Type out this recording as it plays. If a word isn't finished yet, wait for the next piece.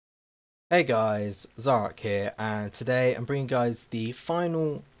Hey guys, Zoroarrkk here, and today I'm bringing you guys the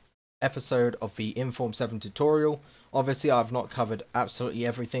final episode of the Inform 7 tutorial. Obviously I've not covered absolutely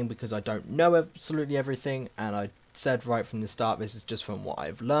everything because I don't know absolutely everything, and I said right from the start this is just from what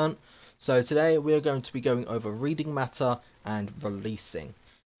I've learned. So today we are going to be going over reading matter and releasing.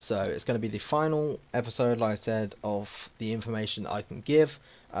 So it's going to be the final episode, like I said, of the information I can give.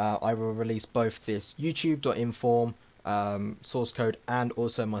 I will release both this youtube.inform source code and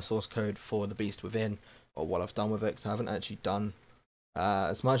also my source code for the Beast Within, or what I've done with it, because I haven't actually done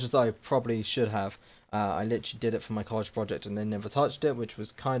as much as I probably should have. I literally did it for my college project and then never touched it, which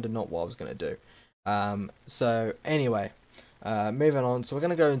was kind of not what I was going to do. So anyway, moving on. So we're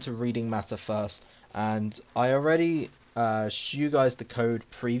going to go into reading matter first, and I already showed you guys the code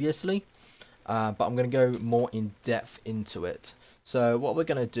previously, but I'm going to go more in depth into it. So what we're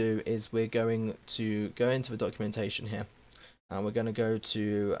going to do is we're going to go into the documentation here, and we're going to go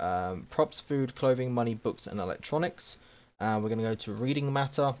to props, food, clothing, money, books, and electronics. We're going to go to reading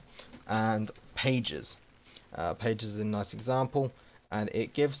matter and pages. Pages is a nice example, and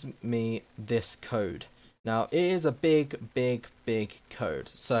it gives me this code. Now it is a big code.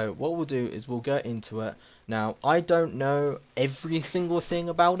 So what we'll do is we'll go into it. Now I don't know every single thing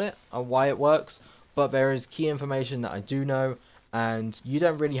about it and why it works, but there is key information that I do know. And you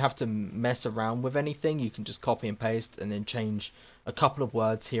don't really have to mess around with anything. You can just copy and paste and then change a couple of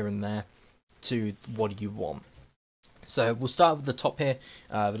words here and there to what you want. So we'll start with the top here.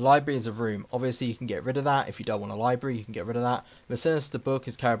 The library is a room. Obviously you can get rid of that. If you don't want a library, you can get rid of that. The sinister book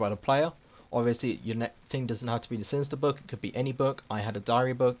is carried by the player. Obviously your thing doesn't have to be the sinister book. It could be any book. I had a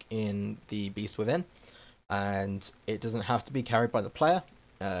diary book in the Beast Within, and it doesn't have to be carried by the player.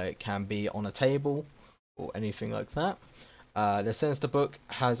 It can be on a table or anything like that. The sinister book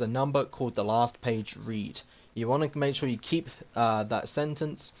has a number called the last page read. You want to make sure you keep that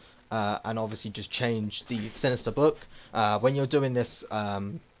sentence, and obviously just change the sinister book. When you're doing this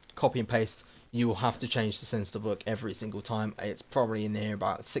copy and paste, you will have to change the sinister book every single time. It's probably in there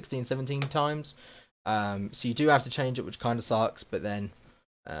about 16-17 times. So you do have to change it, which kind of sucks, but then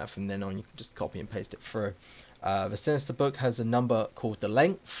from then on you can just copy and paste it through. The sinister book has a number called the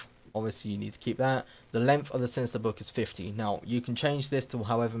length. Obviously you need to keep that. The length of the sinister book is 50. Now you can change this to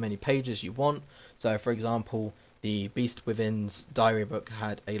however many pages you want. So for example, the Beast Within's diary book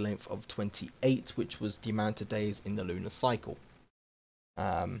had a length of 28, which was the amount of days in the lunar cycle.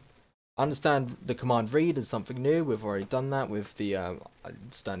 Understand the command read is something new. We've already done that with the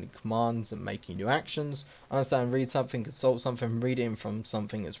understanding commands and making new actions. Understand read something, consult something, reading from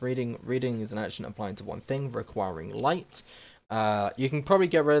something is reading. Reading is an action applying to one thing, requiring light. You can probably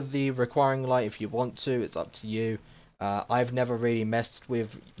get rid of the requiring light if you want to. It's up to you. I've never really messed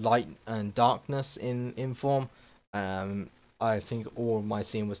with light and darkness in Inform. I think all of my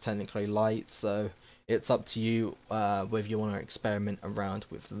scene was technically light, so it's up to you whether you want to experiment around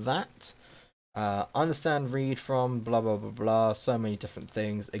with that. Understand read from blah blah blah blah, so many different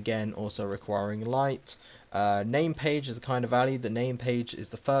things, again also requiring light. Name page is a kind of value. The name page is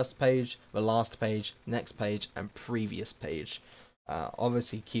the first page, the last page, next page, and previous page.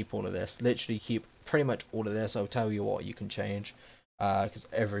 Obviously keep all of this, literally keep pretty much all of this. I'll tell you what you can change, because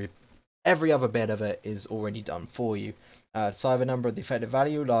every other bit of it is already done for you. Decide the number of the effective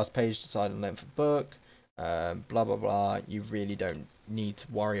value, last page, decide on length of book, blah blah blah. You really don't need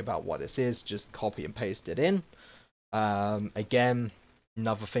to worry about what this is, just copy and paste it in. Again,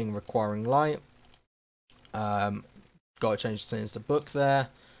 another thing requiring light. Got to change the sentence to book there.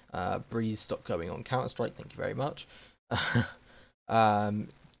 Breeze, stop going on Counter-Strike, thank you very much.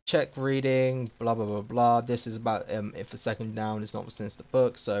 Check reading, blah blah blah blah. This is about if the second noun is not the sinister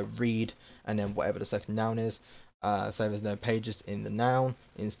book, so read and then whatever the second noun is. So there's no pages in the noun.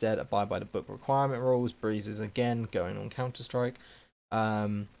 Instead, abide by the book requirement rules. Breeze is again going on Counter-Strike.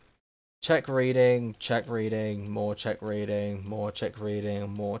 Check reading, more check reading, more check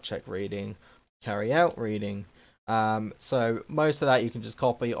reading, more check reading, carry out reading. So most of that you can just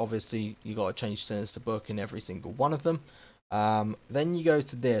copy. Obviously you got to change sinister book in every single one of them. Then you go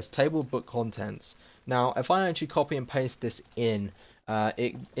to this table of book contents. Now if I actually copy and paste this in,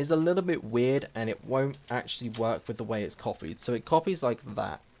 it is a little bit weird and it won't actually work with the way it's copied. So it copies like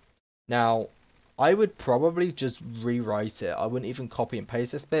that. Now I would probably just rewrite it. I wouldn't even copy and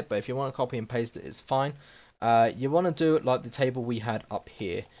paste this bit, but if you want to copy and paste it, it's fine. You want to do it like the table we had up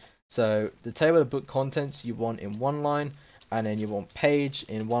here. So the table of book contents you want in one line, and then you want page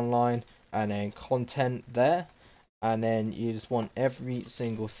in one line, and then content there. And then you just want every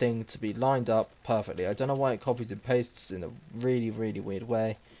single thing to be lined up perfectly. I don't know why it copies and pastes in a really weird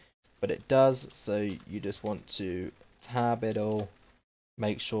way, but it does. So you just want to tab it all,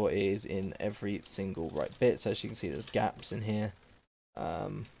 make sure it is in every single right bit. So as you can see, there's gaps in here.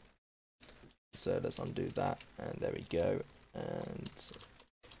 So let's undo that, and there we go, and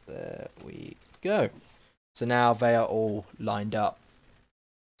there we go. So now they are all lined up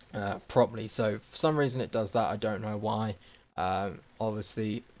properly. So for some reason it does that, I don't know why.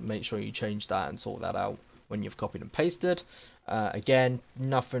 Obviously make sure you change that and sort that out when you've copied and pasted. Again,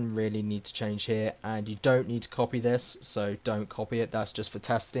 nothing really needs to change here, and you don't need to copy this, so don't copy it. That's just for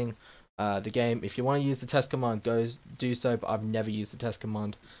testing the game. If you want to use the test command, do so, but I've never used the test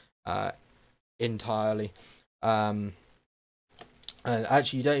command entirely. And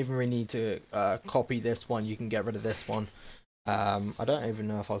actually, you don't even really need to copy this one. You can get rid of this one. I don't even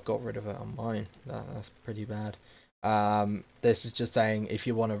know if I've got rid of it on mine. That's pretty bad. This is just saying if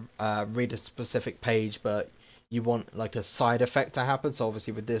you want to read a specific page, but you want like a side effect to happen. So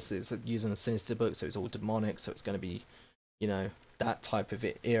obviously with this, it's using a sinister book, so it's all demonic, so it's going to be, you know, that type of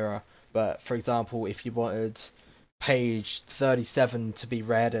era. But for example, if you wanted page 37 to be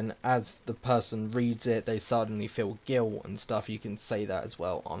read, and as the person reads it they suddenly feel guilt and stuff, you can say that as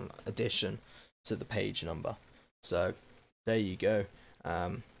well on addition to the page number. So there you go.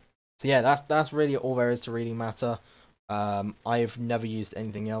 So yeah, that's really all there is to reading matter. I've never used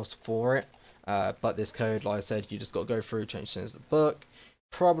anything else for it, but this code, like I said, you just got to go through, change things to the book.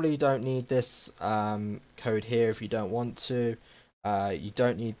 Probably don't need this code here if you don't want to. You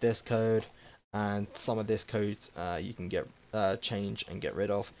don't need this code, and some of this code you can get change and get rid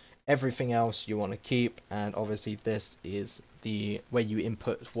of. Everything else you want to keep, and obviously this is the where you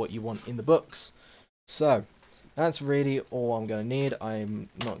input what you want in the books. So that's really all I'm going to need. I'm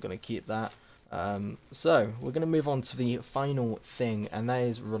not going to keep that. So we're going to move on to the final thing, and that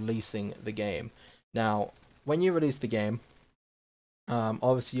is releasing the game. Now, when you release the game,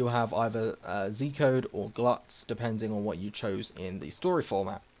 obviously you'll have either Z code or gluts, depending on what you chose in the story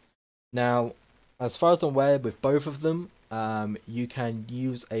format. Now, as far as I'm aware, with both of them, you can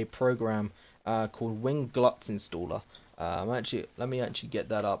use a program called Wing Gluts Installer. Let me actually get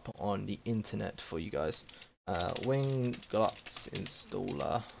that up on the internet for you guys. Wing Gluts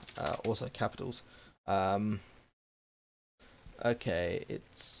Installer, also capitals. Okay,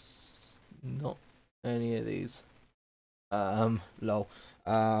 it's not any of these. Lol.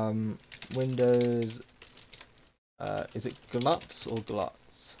 Windows. Is it Gluts or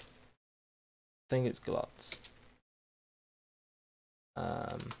Gluts? I think it's Gluts.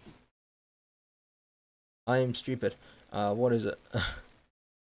 I am stupid. What is it?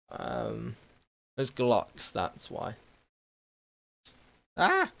 It's Gluts, that's why.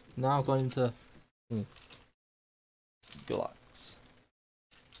 Ah! Now I've gone into Gluts.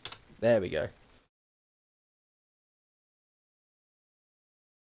 There we go.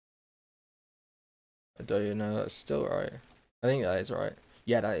 Do you know that's still right? I think that is right.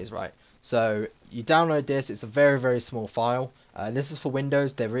 Yeah, that is right. So you download this. It's a very, very small file. This is for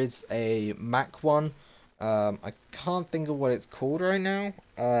Windows. There is a Mac one. I can't think of what it's called right now.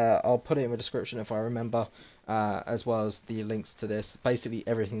 I'll put it in the description if I remember, as well as the links to this. Basically,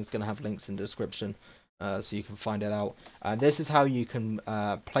 everything's going to have links in the description, so you can find it out. This is how you can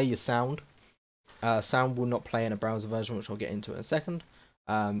play your sound. Sound will not play in a browser version, which I'll get into in a second.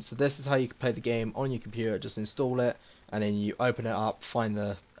 So this is how you can play the game on your computer. Just install it, and then you open it up, find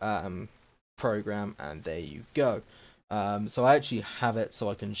the program, and there you go. So I actually have it, so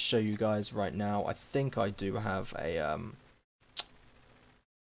I can show you guys right now. I think I do have a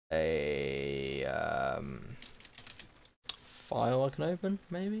file I can open,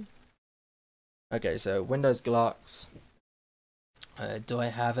 maybe. Okay, so Windows Gluts. Do I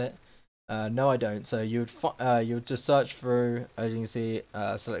have it? No, I don't. So you would just search through, as you can see,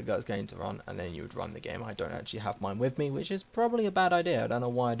 select Gluts game to run, and then you would run the game. I don't actually have mine with me, which is probably a bad idea. I don't know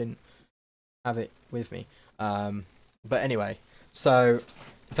why I didn't have it with me. But anyway, so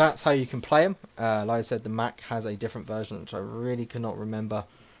that's how you can play them. Like I said, the Mac has a different version, which I really cannot remember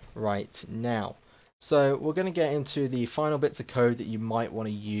right now. So we're going to get into the final bits of code that you might want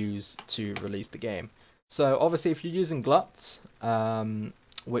to use to release the game. So obviously, if you're using Gluts,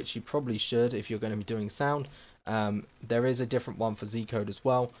 which you probably should if you're going to be doing sound, there is a different one for Z code as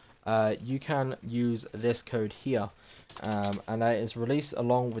well. You can use this code here, and that is released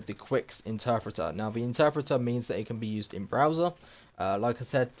along with the Quicks interpreter. Now the interpreter means that it can be used in browser. Like I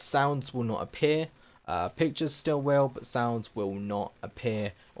said, sounds will not appear, pictures still will, but sounds will not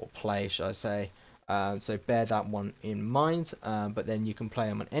appear or play, should I say. So bear that one in mind, but then you can play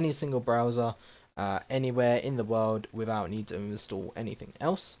them on any single browser, anywhere in the world without need to install anything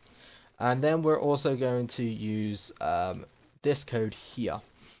else. And then we're also going to use this code here.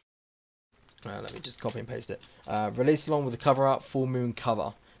 Let me just copy and paste it. Release along with the cover art, full moon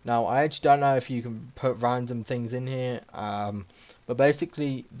cover. Now, I actually don't know if you can put random things in here, but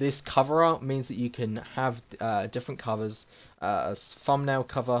basically this cover art means that you can have different covers, a thumbnail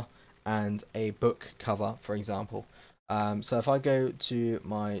cover and a book cover, for example. So if I go to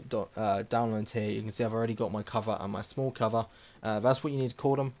my downloads here, you can see I've already got my cover and my small cover. That's what you need to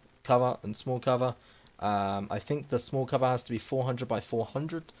call them, cover and small cover. I think the small cover has to be 400 by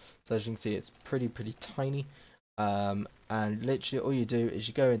 400, so as you can see it's pretty tiny. And literally all you do is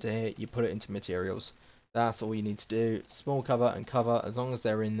you go into here, you put it into materials. That's all you need to do. Small cover and cover, as long as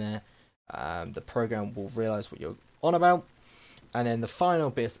they're in there, the program will realize what you're on about. And then the final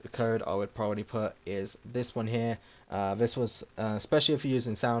bit of code I would probably put is this one here. This was, especially if you're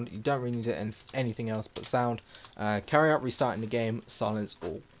using sound, you don't really need anything else but sound. Carry out restarting the game, silence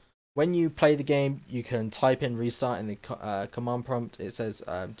all. When you play the game, you can type in restart in the command prompt. It says,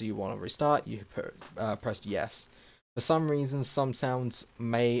 do you want to restart? You press yes. For some reason, some sounds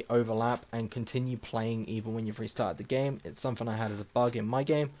may overlap and continue playing even when you've restarted the game. It's something I had as a bug in my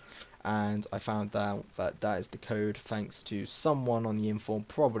game, and I found out that that is the code thanks to someone on the inform,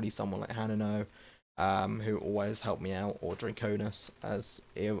 probably someone like Hanano, who always helped me out, or Drinkonus, as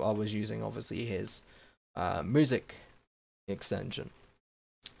I was using obviously his music extension.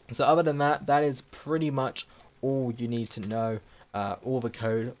 So other than that, that is pretty much all you need to know. All the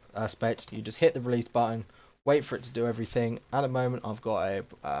code aspect, you just hit the release button, wait for it to do everything. At the moment I've got a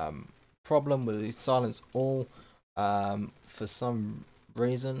problem with the silence all for some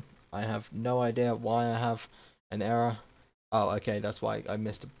reason. I have no idea why I have an error. Oh, okay, that's why I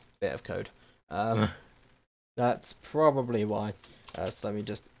missed a bit of code. That's probably why. So let me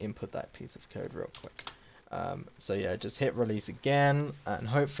just input that piece of code real quick. So yeah, just hit release again, and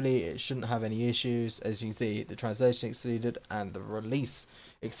hopefully it shouldn't have any issues. As you can see, the translation exceeded and the release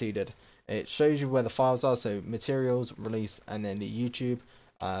exceeded. It shows you where the files are, so materials, release, and then the YouTube.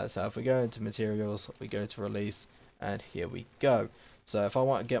 So if we go into materials, we go to release, and here we go. So if I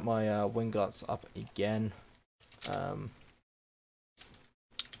want to get my Winglots up again,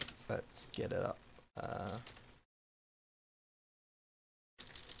 let's get it up.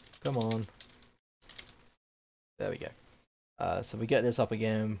 Come on. There we go. So we get this up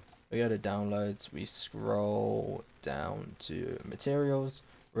again, we go to downloads, we scroll down to materials,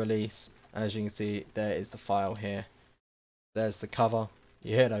 release. As you can see, there is the file here. There's the cover.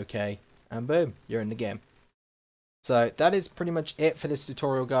 You hit OK, and boom, you're in the game. So that is pretty much it for this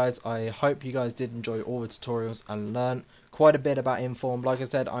tutorial, guys. I hope you guys did enjoy all the tutorials and learn quite a bit about Inform. Like I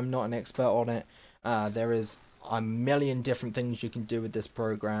said, I'm not an expert on it. There is a million different things you can do with this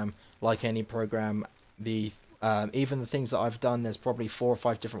program. Like any program, even the things that I've done, there's probably 4 or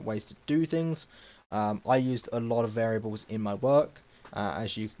 5 different ways to do things. I used a lot of variables in my work,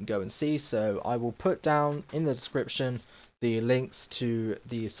 as you can go and see, so I will put down in the description the links to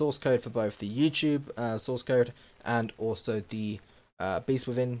the source code for both the YouTube source code and also the Beast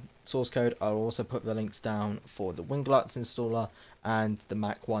Within source code. I'll also put the links down for the Winglots installer and the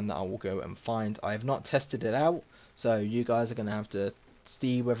Mac one that I will go and find. I have not tested it out, so you guys are going to have to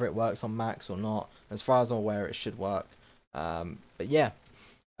see whether it works on Macs or not. As far as I'm aware, it should work. But yeah,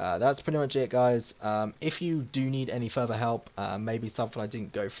 that's pretty much it, guys. If you do need any further help, maybe something I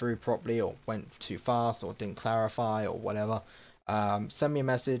didn't go through properly or went too fast or didn't clarify or whatever, send me a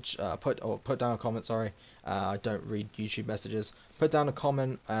message, put down a comment, sorry. I don't read YouTube messages. Put down a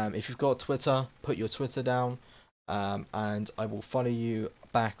comment. If you've got Twitter, put your Twitter down, and I will follow you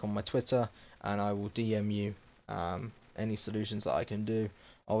back on my Twitter, and I will DM you any solutions that I can do,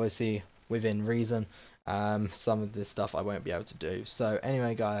 obviously within reason. Some of this stuff I won't be able to do. So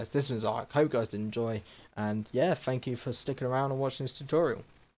anyway, guys, this was Zoroarrkk. Hope you guys did enjoy, and yeah, thank you for sticking around and watching this tutorial.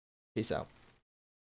 Peace out.